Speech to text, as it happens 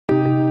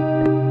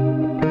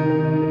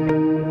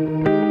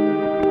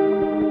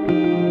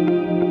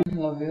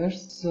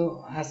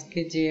আজকে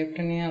যে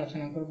অ্যাপটা নিয়ে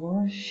আলোচনা করব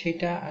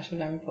সেটা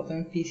আসলে আমি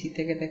প্রথমে পিসি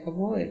থেকে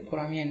দেখাবো, এরপর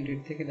আমি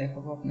অ্যান্ড্রয়েড থেকে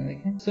দেখাবো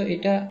আপনাদেরকে। সো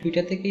এটা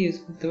দুইটা থেকে ইউজ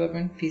করতে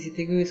পারবেন, পিসি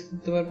থেকে ইউজ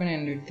করতে পারবেন,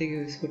 অ্যান্ড্রয়েড থেকে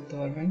ইউজ করতে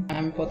পারবেন।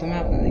 আমি প্রথমে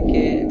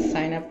আপনাদেরকে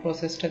সাইন আপ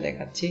প্রসেসটা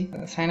দেখাচ্ছি।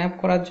 সাইন আপ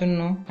করার জন্য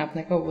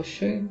আপনাকে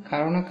অবশ্যই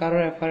কারো না কারো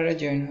রেফারে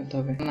জয়েন হতে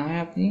হবে, না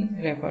হয় আপনি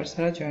রেফার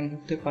ছাড়া জয়েন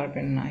হতে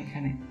পারবেন না।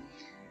 এখানে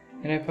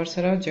রেফার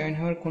ছাড়াও জয়েন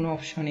হওয়ার কোনো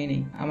অপশনই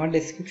নেই। আমার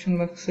ডেসক্রিপশন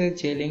বক্সে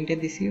যে লিঙ্কটা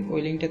দিছি ওই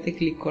লিঙ্কটাতে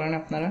ক্লিক করেন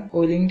আপনারা।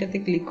 ওই লিঙ্কটাতে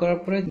ক্লিক করার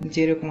পরে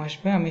যেরকম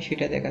আসবে আমি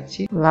সেটা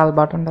দেখাচ্ছি। লাল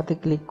বাটনটাতে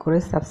ক্লিক করে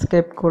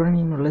সাবস্ক্রাইব করেন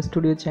ইমরুল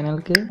স্টুডিও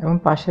চ্যানেলকে এবং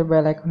পাশে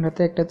বেল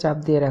আইকনটাতে একটা চাপ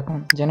দিয়ে রাখুন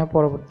যেন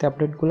পরবর্তী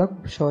আপডেটগুলো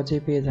খুব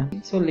সহজেই পেয়ে যান।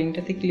 সো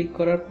লিঙ্কটাতে ক্লিক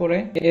করার পরে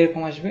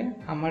এরকম আসবে,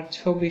 আমার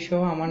ছবি সহ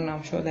আমার নাম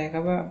সহ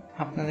দেখাবে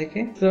আপনাদেরকে।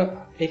 তো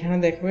এখানে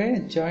দেখবে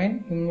join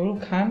Imrul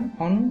Khan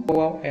on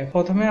wow app.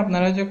 প্রথমে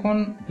আপনারা যখন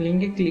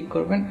লিঙ্কে ক্লিক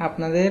করবেন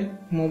আপনাদের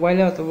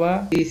মোবাইলে অথবা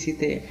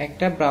পিসিতে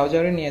একটা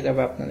ব্রাউজারে নিয়ে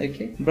যাবে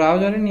আপনাদেরকে।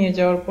 ব্রাউজারে নিয়ে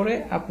যাওয়ার পরে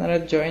আপনারা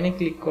জয়েনে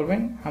ক্লিক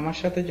করবেন, আমার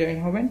সাথে জয়েন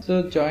হবেন। তো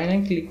জয়েনে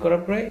ক্লিক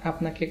করার পরে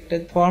আপনাকে একটা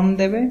ফর্ম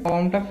দেবে,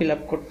 ফর্মটা ফিল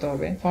আপ করতে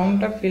হবে।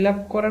 ফর্মটা ফিল আপ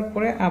করার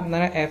পরে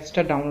আপনারা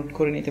অ্যাপসটা ডাউনলোড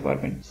করে নিতে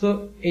পারবেন। সো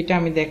এটা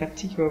আমি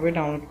দেখাচ্ছি কিভাবে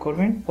ডাউনলোড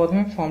করবেন।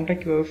 প্রথমে ফর্মটা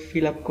কিভাবে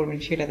ফিল আপ করবেন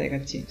সেটা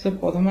দেখাচ্ছি। সো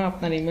প্রথমে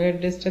আপনার ইমেল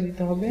অ্যাড্রেসটা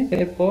দিতে হবে,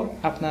 এরপর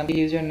আপনার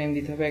ইউজার নেম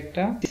দিতে হবে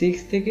একটা 6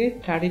 থেকে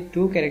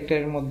 32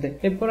 ক্যারেক্টারের মধ্যে।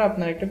 এরপর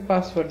আপনার একটা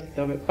পাসওয়ার্ড দিতে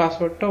হবে,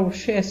 পাসওয়ার্ডটা অবশ্যই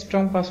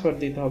স্ট্রং পাসওয়ার্ড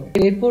দিতে হবে।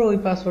 এরপর ওই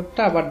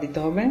পাসওয়ার্ডটা আবার দিতে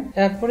হবে।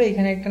 তারপরে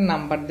এখানে একটা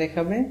নাম্বার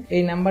দেখাবে,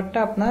 এই নাম্বারটা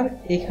আপনার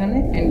এখানে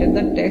এন্টার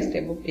দ্য টেক্সট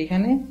এবং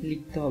এখানে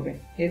লিখতে হবে।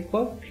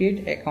 এরপর ক্রিয়েট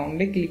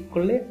অ্যাকাউন্টে ক্লিক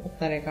করলে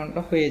আপনার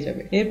অ্যাকাউন্টটা হয়ে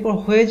যাবে। এরপর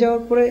হয়ে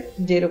যাওয়ার পরে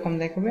যেরকম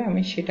দেখাবে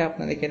আমি সেটা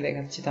আপনাদেরকে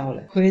দেখাচ্ছি।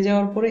 তাহলে হয়ে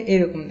যাওয়ার পরে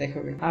এরকম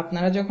দেখাবে,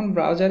 আপনারা যখন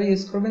ব্রাউজারে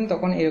ইউজ করবেন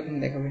তখন এরকম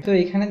দেখাবে। তো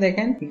এখানে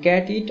দেখেন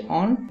get it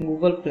on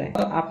Google play.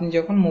 আপনি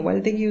যখন মোবাইল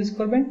থেকে ইউজ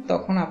করবেন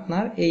তখন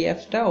আপনার এই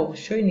অ্যাপসটা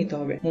অবশ্যই নিতে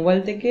হবে, মোবাইল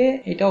থেকে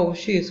এটা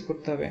অবশ্যই ইউজ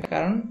করতে হবে,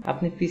 কারণ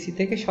আপনি পিসি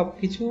থেকে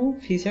সবকিছু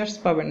ফিচার্স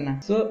পাবেন না।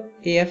 সো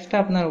এই অ্যাপসটা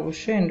আপনার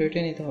অবশ্যই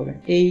অ্যান্ড্রয়েডে নিতে হবে।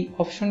 এই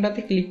অপশনটাতে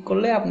ক্লিক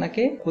করলে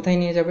আপনাকে কোথায়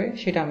নিয়ে যাবে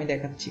সেটা আমি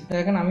দেখাচ্ছি।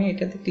 দেখেন আমি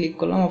এটাতে ক্লিক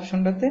করলাম,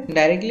 অপশনটাতে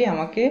ডাইরেক্টলি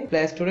আমাকে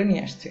প্লে স্টোরে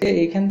নিয়ে আসছে।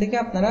 এইখান থেকে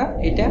আপনারা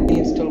এটা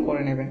ইনস্টল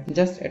করে নেবেন,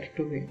 জাস্ট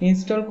এতটুকুই।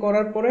 ইনস্টল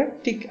করার পরে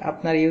ঠিক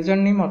আপনার ইউজার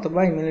নেম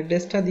অথবা ইমেল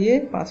অ্যাড্রেসটা দিয়ে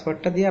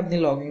পাসওয়ার্ডটা দিয়ে আপনি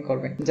লগ ইন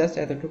করবেন, জাস্ট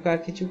এতটুকু, আর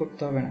কিছু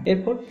করতে হবে না।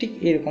 এরপর ঠিক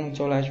এরকম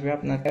চলে আসবে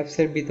আপনার অ্যাপস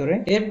এর ভিতরে।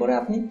 এরপরে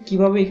আপনি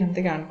কিভাবে এখান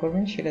থেকে আর্ন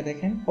করবেন সেটা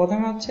দেখেন।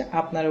 প্রথমে হচ্ছে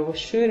আপনার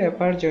অবশ্যই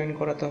রেফার জয়েন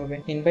করাতে হবে,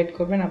 ইনভাইট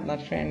করবেন আপনার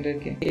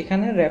ফ্রেন্ডদেরকে।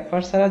 এখানে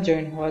রেফার ছাড়া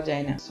জয়েন হওয়া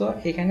যায় না, সো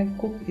এখানে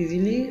খুব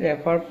ইজিলি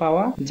রেফার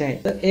পাওয়া যায়।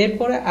 তো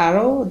এরপরে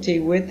আরো যে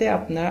ওয়েতে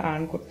আপনারা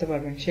আর্ন করতে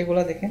পারবেন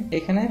সেগুলো দেখেন।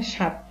 এখানে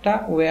 7টা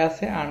ওয়ে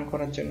আছে আর্ন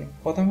করার জন্য।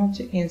 প্রথম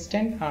হচ্ছে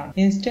ইনস্ট্যান্ট আর্ন।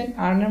 ইনস্ট্যান্ট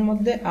আর্নের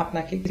মধ্যে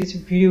আপনাকে কিছু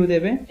ভিডিও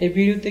দেবে, এই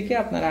ভিডিও থেকে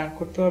আপনারা আর্ন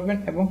করতে পারবেন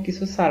এবং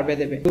কিছু সার্ভে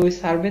দেবে, ওই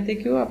সার্ভে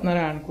থেকেও আপনারা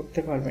আর্ন করতে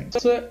পারবেন।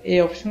 সো এই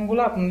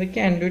অপশনগুলো আপনাদেরকে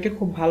অ্যান্ড্রয়েডে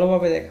খুব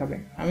ভালোভাবে দেখাবে,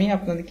 আমি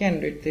আপনাদেরকে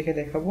অ্যান্ড্রয়েড থেকে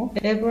দেখাবো।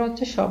 এরপর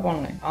হচ্ছে শপ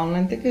অনলাইন।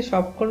 অনলাইন থেকে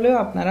শপ করলেও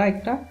আপনারা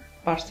একটা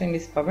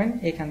পার্সেন্টেজ পাবেন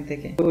এখান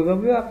থেকে,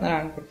 ওইভাবেও আপনারা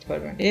আর্ন করতে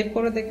পারবেন।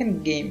 এরপরে দেখেন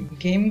গেম,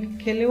 গেম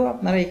খেলেও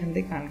আপনারা এখান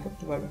থেকে আর্ন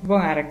করতে পারবেন। এবং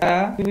আরেকটা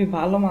খুবই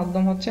ভালো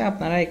মাধ্যম হচ্ছে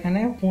আপনারা এখানে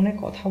ফোনে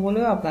কথা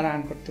বলেও আপনারা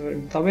আর্ন করতে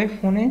পারবেন। তবে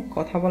ফোনে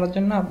কথা বলার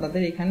জন্য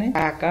আপনাদের এখানে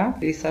টাকা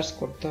রিসার্চ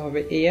করতে হবে,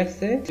 এই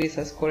অ্যাপসে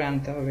রিসার্চ করে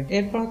আনতে হবে।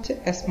 এরপর হচ্ছে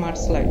স্মার্ট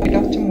স্লাইড, এটা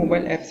হচ্ছে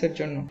মোবাইল অ্যাপস এর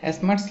জন্য।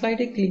 স্মার্ট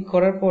স্লাইডে ক্লিক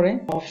করার পরে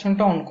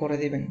অপশনটা অন করে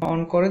দিবেন। অন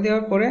করে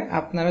দেওয়ার পরে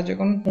আপনারা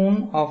যখন ফোন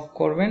অফ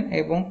করবেন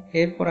এবং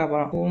এরপর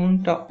আবার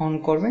ফোনটা অন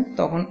করবেন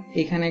তখন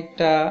এখানে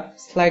একটা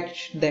স্লাইড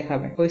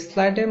দেখাবে, ওই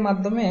স্লাইডের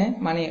মাধ্যমে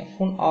মানে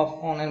ফোন অফ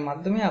অন এর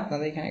মাধ্যমে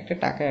আপনাদের এখানে একটা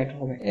টাকা অ্যাড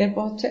হবে।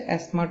 এরপর হচ্ছে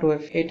স্মার্ট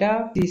ওয়েব, এটা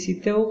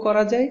পিসিতেও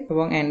করা যায়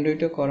এবং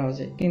অ্যান্ড্রয়েডেও করা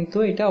যায়, কিন্তু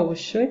এটা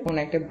অবশ্যই কোন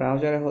একটা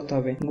ব্রাউজারে হতে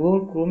হবে। গুগল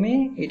ক্রোমে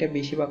এটা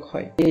বেশিরভাগ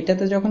হয়।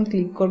 এটাতে যখন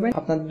ক্লিক করবেন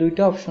আপনার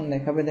দুইটা অপশন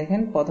দেখাবে,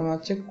 দেখেন প্রথমে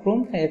হচ্ছে ক্রোম,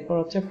 এরপর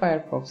হচ্ছে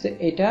ফায়ারফক্স।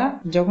 এটা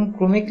যখন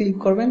ক্রোমে ক্লিক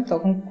করবেন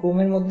তখন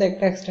ক্রোমের মধ্যে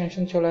একটা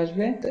এক্সটেনশন চলে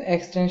আসবে, তো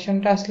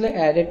এক্সটেনশনটা আসলে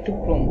অ্যাডেড টু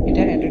ক্রোম,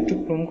 এটা অ্যাডেড টু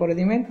ক্রোম করে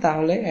দিবেন,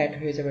 তাহলে অ্যাড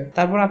হয়ে যাবে।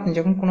 তারপর আপনি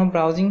যখন কোনো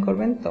ব্রাউজিং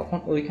করবেন তখন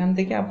ওইখান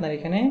থেকে আপনার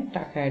এখানে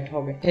টাকা অ্যাড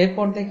হবে।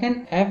 এরপর দেখেন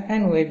অ্যাপ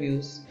এন্ড ওয়েব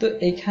ইউজ। তো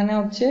এখানে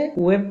হচ্ছে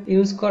ওয়েব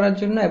ইউজ করার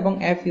জন্য এবং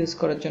অ্যাপ ইউজ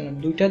করার জন্য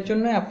দুইটার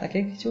জন্য আপনাকে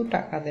কিছু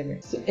টাকা দেবে।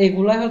 তো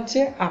এগুলা হচ্ছে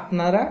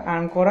আপনারা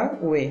আর্ন করার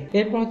ওয়ে।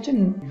 এরপর হচ্ছে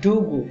ডু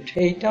গুড,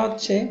 এইটা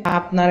হচ্ছে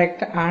আপনার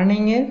একটা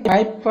আর্নিং এর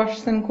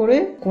 5% করে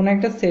কোন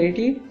একটা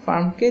চ্যারিটি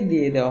ফার্মকে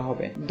দিয়ে দেওয়া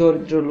হবে।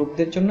 দরিদ্র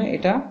লোকদের জন্য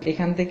এটা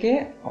এখান থেকে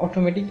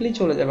অটোমেটিকলি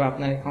চলে যাবে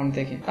আপনার অ্যাকাউন্ট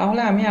থেকে।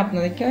 তাহলে আমি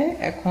আপনাদেরকে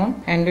এখন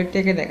অ্যান্ড্রয়েড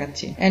থেকে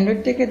দেখাচ্ছি।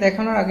 অ্যান্ড্রয়েড থেকে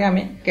দেখানোর আগে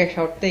আমি ক্যাশ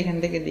আউটটা এখান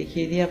থেকে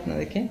দেখিয়ে দিই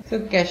আপনাদেরকে। তো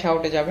ক্যাশ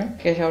আউটে যাবেন,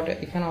 ক্যাশ আউটে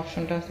এখানে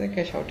অপশনটা আছে,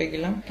 ক্যাশ আউটে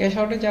গেলাম। ক্যাশ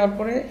আউটে যাওয়ার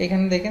পরে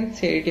এখানে দেখেন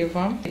চ্যারিটি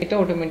ফার্ম, এটা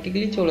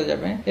অটোমেটিকলি চলে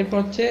যাবে। এরপর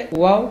হচ্ছে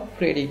ওয়াও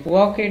ক্রেডিট,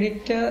 ওয়াও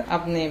ক্রেডিটটা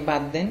আপনি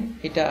বাদ দেন,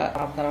 এটা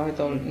আপনারা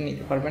হয়তো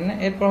নিতে পারবেন না।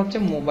 এরপর হচ্ছে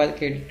মোবাইল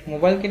ক্রেডিট,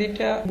 মোবাইল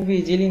ক্রেডিটটা খুব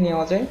ইজিলি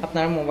নেওয়া যায়,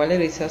 আপনারা মোবাইলে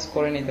রিচার্জ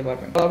করে নিতে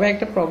পারবেন। তবে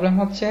একটা প্রবলেম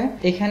হচ্ছে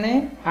এখানে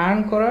আর্ন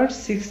করার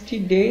 60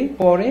 ডে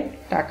পরে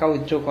টাকা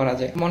উইথড্র করা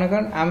যায়। মনে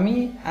করেন আমি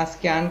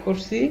আজকে আর্ন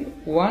করছি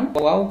 1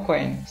 wow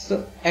coin. So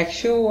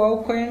 100 wow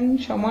coin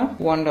সমান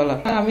 $1।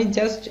 আমি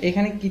জাস্ট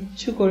এখানে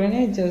কিচ্ছু করে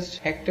নেই, জাস্ট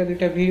একটা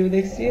দুইটা ভিডিও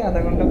দেখছি, আধা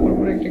ঘন্টা পর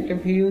পর একটা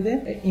ভিডিও দে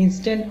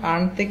ইনস্ট্যান্ট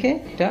আর্ন থেকে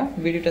এটা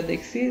ভিডিওটা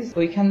দেখছি,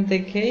 ওইখান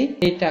থেকেই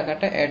এই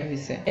টাকাটা অ্যাড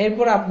হয়েছে।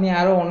 এরপর আপনি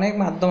আরো অনেক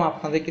মাধ্যম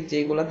আপনাদেরকে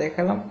যেগুলো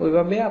দেখালাম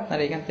ওইভাবে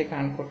আপনারা এখান থেকে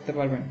আর্ন করতে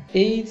পারবেন।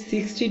 এই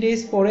 60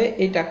 ডেজ পরে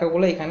এই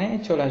টাকাগুলো এখানে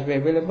চলে আসবে,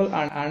 অ্যাভেলেবল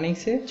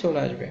আর্নিংস এ চলে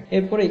আসবে।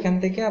 এরপর এখান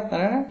থেকে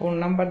আপনারা ফোন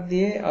নাম্বার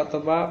দিয়ে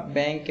অথবা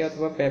ব্যাংকে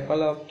অথবা পেপ্যাল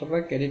অথবা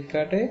ক্রেডিট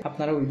কার্ডে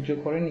আপনারা উইথড্র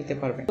করে নিতে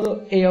পারবেন। তো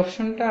এই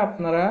অপশনটা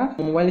আপনারা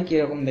মোবাইলে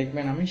কিরকম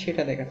দেখবেন আমি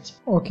সেটা দেখাচ্ছি।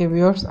 ওকে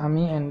ভিউয়ার্স,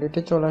 আমি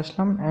অ্যান্ড্রয়েডে চলে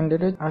আসলাম।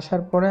 অ্যান্ড্রয়েডে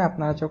আসার পরে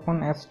আপনারা যখন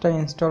অ্যাপসটা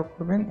ইনস্টল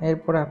করবেন,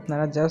 এরপরে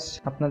আপনারা জাস্ট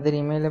আপনাদের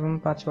ইমেল এবং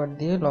পাসওয়ার্ড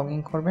দিয়ে লগ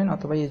ইন করবেন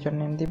অথবা ইউজার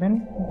নেম দিবেন,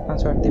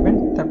 পাসওয়ার্ড দিবেন,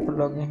 তারপর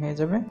লগ ইন হয়ে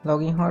যাবে। লগ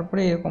ইন হওয়ার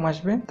পরে এরকম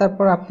আসবে।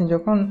 তারপর আপনি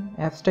যখন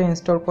অ্যাপসটা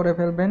ইনস্টল করে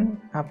ফেলবেন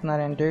আপনার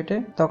অ্যান্ড্রয়েডে,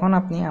 তখন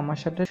আপনি আমার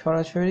সাথে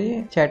সরাসরি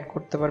চ্যাট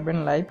করতে পারবেন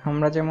লাইভ।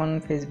 আমরা যেমন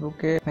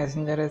ফেসবুকে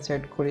মেসেঞ্জারে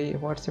চ্যাট করি,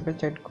 হোয়াটসঅ্যাপে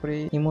চ্যাট করি,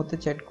 ইমোতে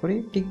চ্যাট করি,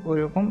 ঠিক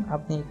ওইরকম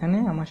আপনি এখানে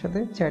আমার সাথে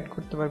চ্যাট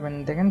করতে পারবেন।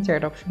 দেখেন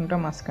চ্যাট অপশনটা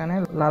মাঝখানে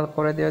লাল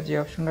করে দেওয়া যে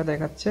অপশনটা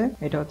দেখাচ্ছে,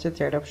 এটা হচ্ছে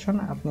চ্যাট অপশন।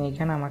 আপনি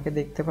এখানে আমাকে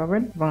দেখতে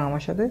পাবেন এবং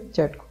আমার সাথে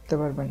চ্যাট করতে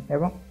পারবেন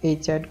এবং এই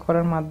চ্যাট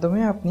করার মাধ্যমে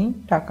আপনি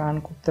টাকা আর্ন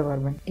করতে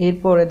পারবেন।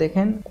 এরপরে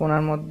দেখেন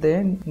কোণার মধ্যে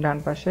ডান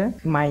পাশে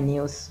মাই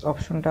নিউজ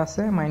অপশনটা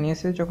আছে। মাই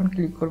নিউজে যখন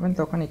ক্লিক করবেন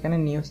তখন এখানে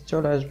নিউজ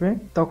চলে আসবে।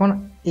 তখন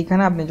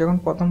এখানে আপনি যখন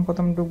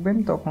প্রথম ঢুকবেন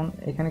তখন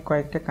এখানে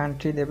কয়েকটা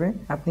কান্ট্রি দেবে,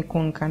 আপনি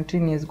কোন কান্ট্রি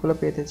নিউজগুলো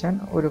পেতে চান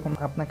ওইরকম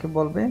আপনাকে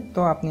বলবে।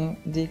 তো আপনি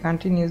যে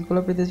কান্ট্রি নিউজগুলো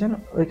পেতে চান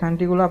ওই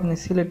কান্ট্রিগুলো আপনি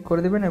সিলেক্ট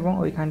করে দেবেন এবং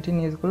ওই কান্ট্রি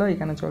নিউজগুলো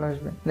এখানে চলে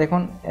আসবে।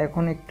 দেখুন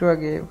এখন একটু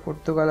আগে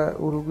পর্তুগাল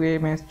উরুগুয়ে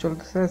ম্যাচ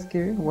চলতেছে আজকে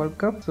ওয়ার্ল্ড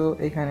কাপ, তো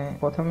এখানে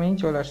প্রথমেই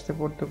চলে আসছে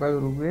পর্তুগাল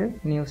উরুগুয়ে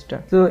নিউজটা।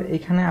 তো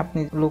এখানে আপনি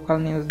লোকাল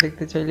নিউজ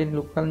দেখতে চাইলে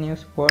local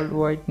news, world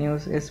wide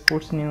news,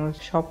 sports news,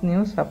 সব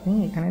নিউজ আপনি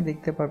এখানে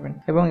দেখতে পারবেন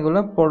এবং এগুলো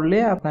পড়লে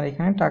আপনার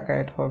এখানে টাকা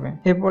অ্যাড হবে।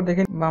 এরপর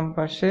দেখেন বাম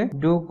পাশে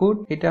ডু গুড,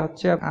 এটা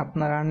হচ্ছে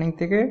আপনার আর্নিং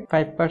থেকে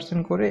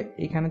 5% করে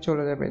এখানে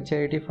চলে যাবে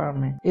চ্যারিটি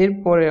ফার্মে।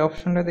 এরপরে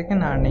অপশনটা দেখেন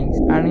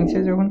আর্নিংস এ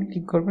যখন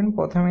ক্লিক করবেন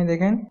প্রথমে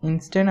দেখেন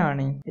ইনস্ট্যান্ট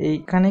আর্নিং,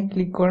 এইখানে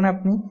ক্লিক করেন।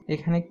 আপনি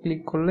এখানে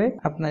ক্লিক করলে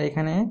আপনার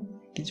এখানে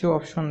কিছু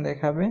অপশন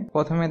দেখাবে।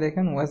 প্রথমে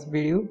দেখেন ওয়াচ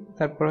ভিডিও,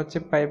 তারপর হচ্ছে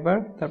ফাইবার,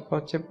 তারপর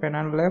হচ্ছে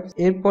প্যানেল ল্যাবস।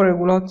 এরপর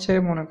এগুলো হচ্ছে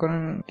মনে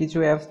করেন কিছু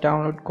অ্যাপস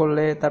ডাউনলোড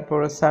করলে তারপর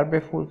সার্ভে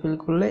ফুলফিল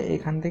করলে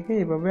এখান থেকে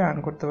এভাবে আর্ন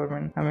করতে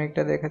পারবেন। আমি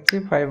একটা দেখাচ্ছি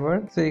ফাইবার।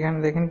 তো এখানে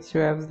দেখেন কিছু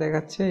অ্যাপস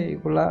দেখাচ্ছে,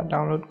 এগুলা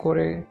ডাউনলোড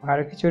করে আর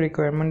কিছু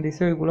রিকোয়ারমেন্ট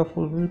দিছে, ওইগুলো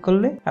ফুলফিল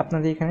করলে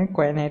আপনাদের এখানে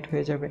কয়েন অ্যাড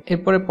হয়ে যাবে।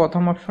 এরপরে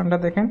প্রথম অপশনটা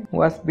দেখেন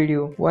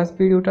ওয়াচ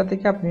ভিডিওটা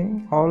থেকে আপনি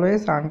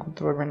অলওয়েজ আর্ন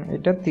করতে পারবেন।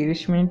 এটা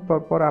 30 মিনিট পর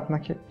পর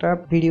আপনাকে একটা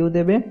ভিডিও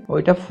দেবে,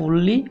 ওইটা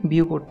ফুললি ভিউ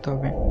করতে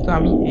হবে। তো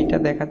আমি এটা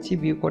দেখাচ্ছি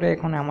ভিউ করে।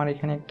 এখন আমার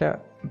এখানে একটা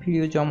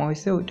ভিডিও জমা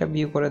হয়েছে, ওইটা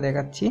ভিউ করে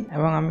দেখাচ্ছি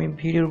এবং আমি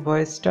ভিডিওর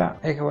ভয়েসটা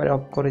একেবারে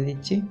অফ করে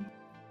দিচ্ছি।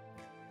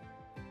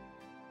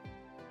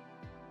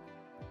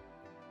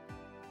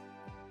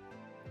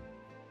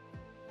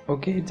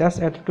 ওকে, জাস্ট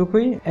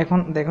এতটুকুই। এখন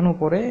দেখুন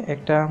উপরে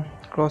একটা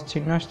ক্রস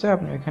চিহ্ন আসছে,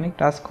 আপনি এখানে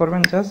টাচ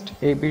করবেন, জাস্ট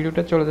এই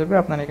ভিডিওটা চলে যাবে,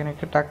 আপনার এখানে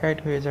একটা টাকা অ্যাড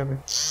হয়ে যাবে।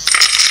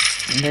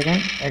 দেখেন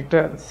একটা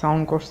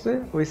সাউন্ড করছে,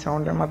 ওই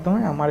সাউন্ডের মাধ্যমে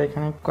আমার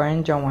এখানে কয়েন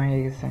জমা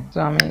হয়ে গেছে। তো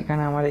আমি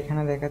এখানে আমার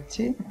এখানে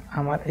দেখাচ্ছি,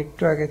 আমার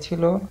একটু আগে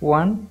ছিল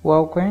 1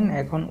 ওয়াও কয়েন,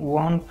 এখন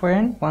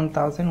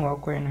 1.1000 ওয়াও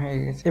কয়েন হয়ে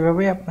গেছে।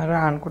 এভাবেই আপনারা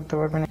আর্ন করতে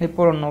পারবেন।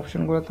 এরপর অন্য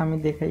অপশন গুলো তো আমি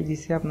দেখাই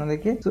দিছি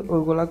আপনাদেরকে, তো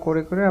ওইগুলা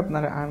করে করে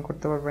আপনারা আর্ন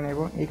করতে পারবেন।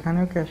 এবং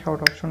এখানেও ক্যাশ আউট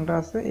অপশনটা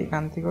আছে,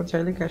 এখান থেকেও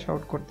চাইলে ক্যাশ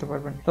আউট করতে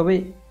পারবেন। তবে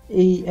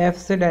এই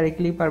অ্যাপসে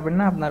ডাইরেক্টলি পারবেন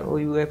না, আপনার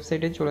ওই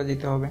ওয়েবসাইটে চলে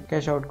যেতে হবে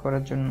ক্যাশ আউট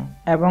করার জন্য।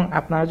 এবং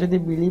আপনারা যদি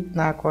বিলিভ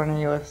না করেন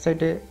এই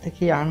ওয়েবসাইটে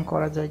থেকে আর্ন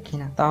করা যায়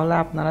কিনা, তাহলে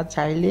আপনারা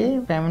চাইলে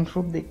পেমেন্ট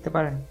প্রুফ দেখতে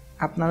পারেন।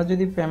 আপনারা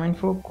যদি পেমেন্ট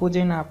প্রুফ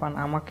খুঁজে না পান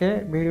আমাকে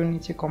ভিডিওর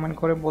নিচে কমেন্ট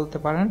করে বলতে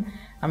পারেন,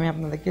 আমি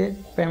আপনাদেরকে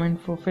পেমেন্ট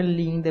প্রুফের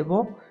লিঙ্ক দেবো,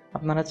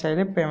 আপনারা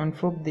চাইলে পেমেন্ট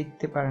প্রুফ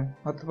দেখতে পারেন,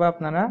 অথবা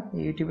আপনারা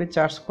ইউটিউবে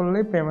সার্চ করলে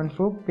পেমেন্ট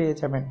প্রুফ পেয়ে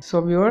যাবেন। সো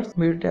ভিউয়ার্স,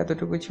 ভিডিওটা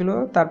এতটুকু ছিল।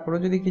 তারপরে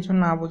যদি কিছু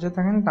না বুঝে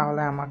থাকেন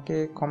তাহলে আমাকে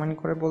কমেন্ট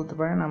করে বলতে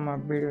পারেন আমার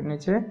ভিডিওর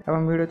নিচে। এবং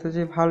ভিডিওতে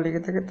যদি ভালো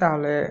লেগে থাকে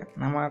তাহলে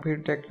আমার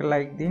ভিডিওটা একটা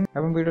লাইক দিন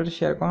এবং ভিডিওটা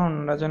শেয়ার করুন,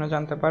 অন্যরা যেন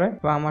জানতে পারে।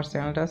 বা আমার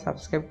চ্যানেলটা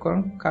সাবস্ক্রাইব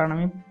করুন, কারণ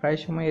আমি প্রায়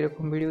সময়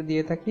এরকম ভিডিও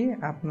দিয়ে থাকি।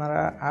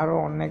 আপনারা আরো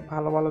অনেক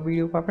ভালো ভালো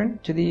ভিডিও পাবেন।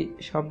 যদি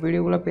সব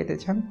ভিডিওগুলো পেতে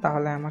চান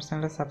তাহলে আমার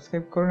চ্যানেলটা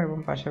সাবস্ক্রাইব করুন এবং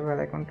পাশের বেল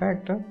আইকনটা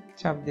একটা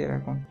চাপ দিয়ে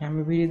রাখুন।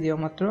 আমি ভিডিও দেওয়া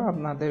মাত্র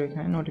আপনাদের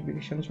ওইখানে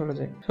নোটিফিকেশন চলে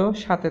যায়। তো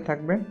সাথে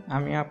থাকবেন,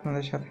 আমি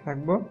আপনাদের সাথে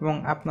থাকবো এবং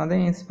আপনাদের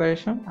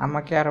ইন্সপিরেশন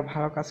আমাকে আরো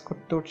ভালো কাজ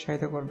করতে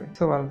উৎসাহিত করবে।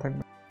 তো ভালো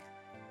থাকবেন।